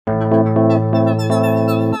Hi,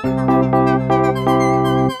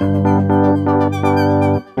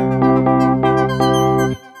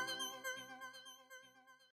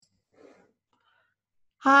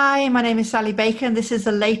 my name is Sally Baker, and this is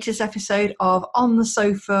the latest episode of On the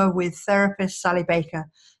Sofa with therapist Sally Baker,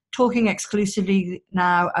 talking exclusively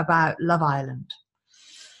now about Love Island.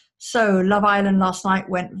 So, Love Island last night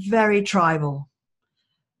went very tribal.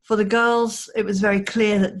 For the girls, it was very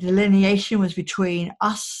clear that the delineation was between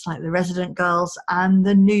us, like the resident girls, and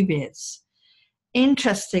the newbies.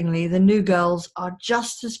 Interestingly, the new girls are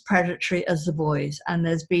just as predatory as the boys, and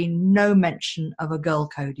there's been no mention of a girl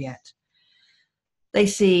code yet. They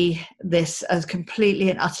see this as completely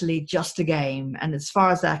and utterly just a game, and as far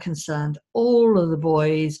as they're concerned, all of the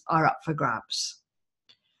boys are up for grabs.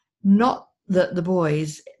 Not that the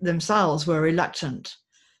boys themselves were reluctant.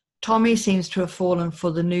 Tommy seems to have fallen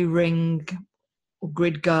for the new ring or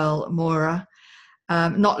grid girl, Maura,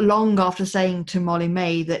 not long after saying to Molly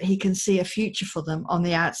May that he can see a future for them on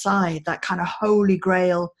the outside, that kind of holy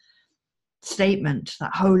grail statement,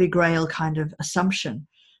 that holy grail kind of assumption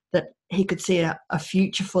that he could see a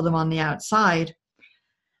future for them on the outside,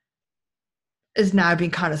 has now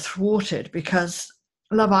been kind of thwarted because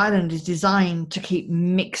Love Island is designed to keep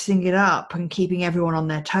mixing it up and keeping everyone on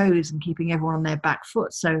their toes and keeping everyone on their back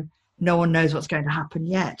foot. So no one knows what's going to happen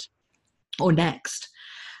yet or next.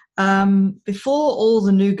 Before all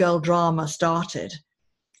the new girl drama started,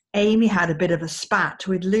 Amy had a bit of a spat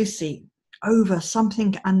with Lucy over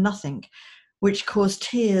something and nothing, which caused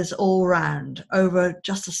tears all round over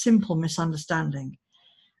just a simple misunderstanding.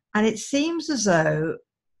 And it seems as though,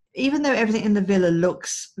 even though everything in the villa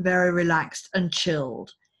looks very relaxed and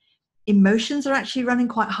chilled, emotions are actually running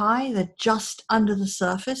quite high. They're just under the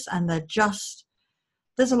surface, and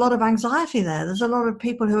there's a lot of anxiety there. There's a lot of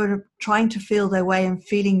people who are trying to feel their way and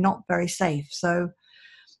feeling not very safe. So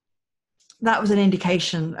that was an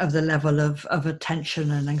indication of the level of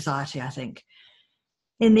attention and anxiety, I think.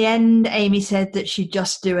 In the end, Amy said that she'd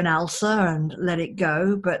just do an Elsa and let it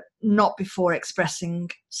go, but not before expressing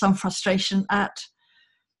some frustration at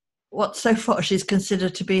what so far she's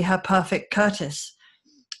considered to be her perfect Curtis,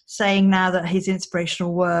 saying now that his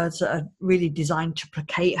inspirational words are really designed to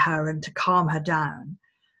placate her and to calm her down,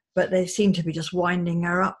 but they seem to be just winding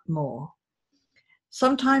her up more.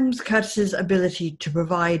 Sometimes Curtis's ability to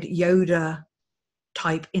provide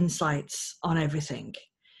Yoda-type insights on everything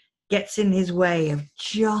gets in his way of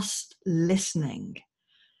just listening.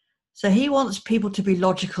 So he wants people to be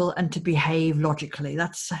logical and to behave logically.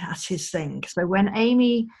 That's his thing. So when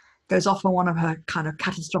Amy goes off on one of her kind of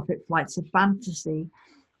catastrophic flights of fantasy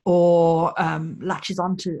or latches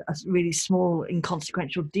onto a really small,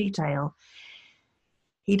 inconsequential detail,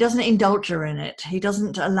 he doesn't indulge her in it. He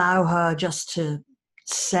doesn't allow her just to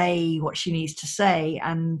say what she needs to say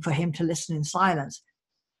and for him to listen in silence.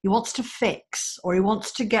 He wants to fix, or he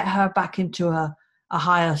wants to get her back into a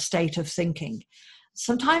higher state of thinking.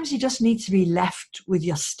 Sometimes you just need to be left with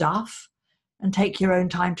your stuff and take your own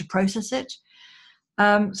time to process it.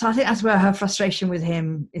 So I think that's where her frustration with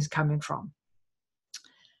him is coming from.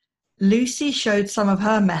 Lucy showed some of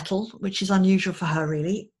her mettle, which is unusual for her,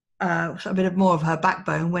 really, a bit more of her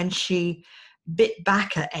backbone when she bit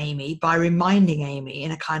back at Amy by reminding Amy in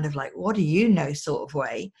a kind of like, what do you know sort of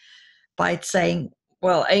way, by saying,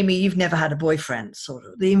 well, Amy, you've never had a boyfriend, sort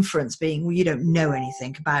of. The inference being, well, you don't know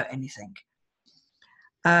anything about anything.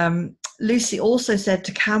 Lucy also said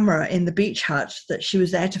to Camera in the beach hut that she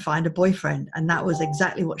was there to find a boyfriend, and that was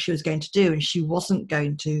exactly what she was going to do, and she wasn't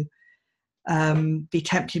going to be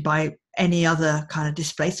tempted by any other kind of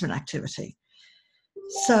displacement activity.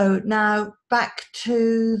 So now back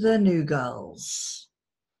to the new girls,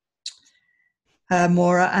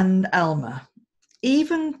 Maura and Elma.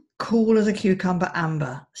 Even cool as a cucumber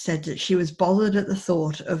Amber said that she was bothered at the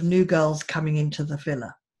thought of new girls coming into the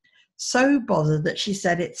villa. So bothered that she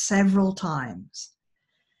said it several times.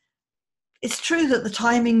 It's true that the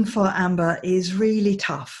timing for Amber is really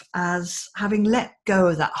tough, as having let go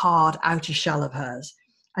of that hard outer shell of hers,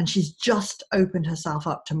 and she's just opened herself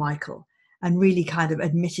up to Michael and really kind of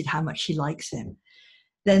admitted how much she likes him,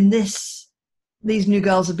 then these new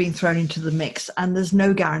girls have been thrown into the mix, and there's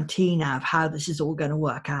no guarantee now of how this is all going to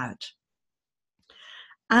work out.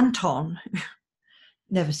 Anton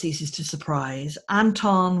never ceases to surprise.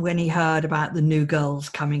 Anton, when he heard about the new girls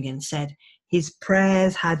coming in, said his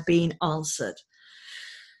prayers had been answered.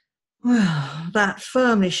 Well, that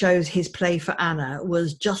firmly shows his play for Anna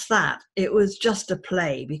was just that. It was just a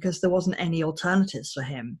play because there wasn't any alternatives for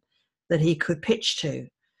him that he could pitch to.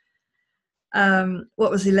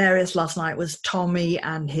 What was hilarious last night was Tommy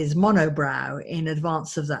and his monobrow in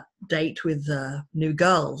advance of that date with the new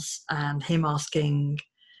girls, and him asking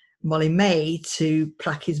Molly May to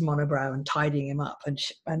pluck his monobrow and tidying him up,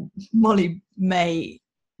 and Molly May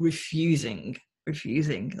refusing.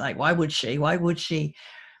 Like, why would she? Why would she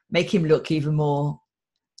make him look even more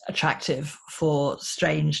attractive for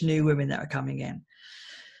strange new women that are coming in?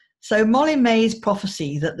 So Molly May's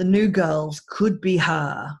prophecy that the new girls could be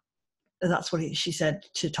her, that's what she said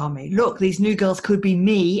to Tommy. Look, these new girls could be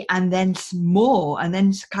me, and then more, and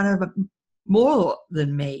then kind of more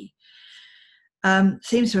than me.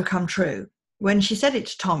 Seems to have come true. When she said it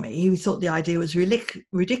to Tommy, he thought the idea was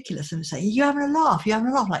ridiculous and saying, "You're having a laugh. You're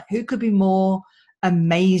having a laugh. Like, who could be more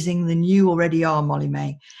amazing than you already are, Molly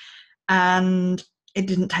May?" And it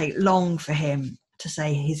didn't take long for him to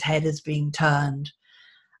say his head is being turned,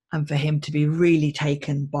 and for him to be really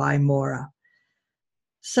taken by Maura.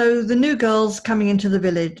 So the new girls coming into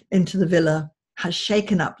the villa has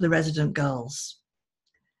shaken up the resident girls.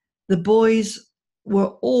 The boys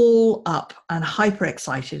were all up and hyper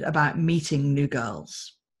excited about meeting new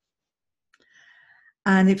girls.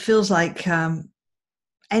 And it feels like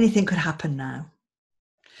anything could happen now.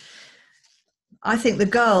 I think the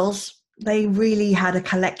girls, they really had a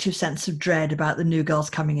collective sense of dread about the new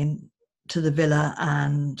girls coming in to the villa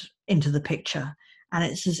and into the picture. And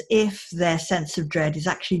it's as if their sense of dread is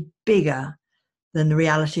actually bigger than the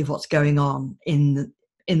reality of what's going on in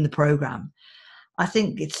the program. I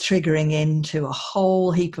think it's triggering into a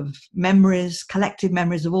whole heap of memories, collective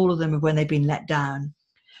memories of all of them of when they've been let down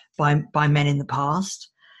by men in the past.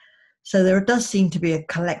 So there does seem to be a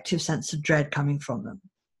collective sense of dread coming from them.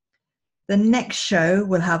 The next show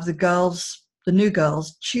will have the new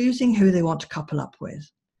girls, choosing who they want to couple up with.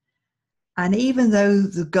 And even though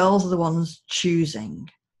the girls are the ones choosing,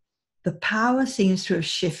 the power seems to have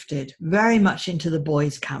shifted very much into the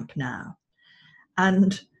boys' camp now.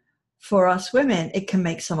 And for us women, it can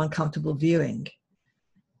make some uncomfortable viewing.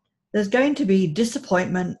 There's going to be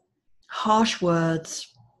disappointment, harsh words,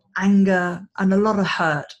 anger, and a lot of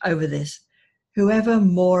hurt over this, whoever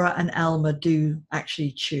Maura and Elma do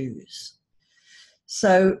actually choose.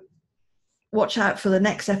 So watch out for the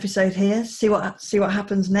next episode here. See what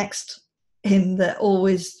happens next in the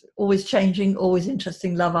always changing, always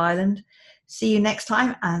interesting Love Island. See you next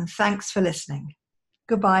time, and thanks for listening.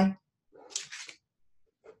 Goodbye.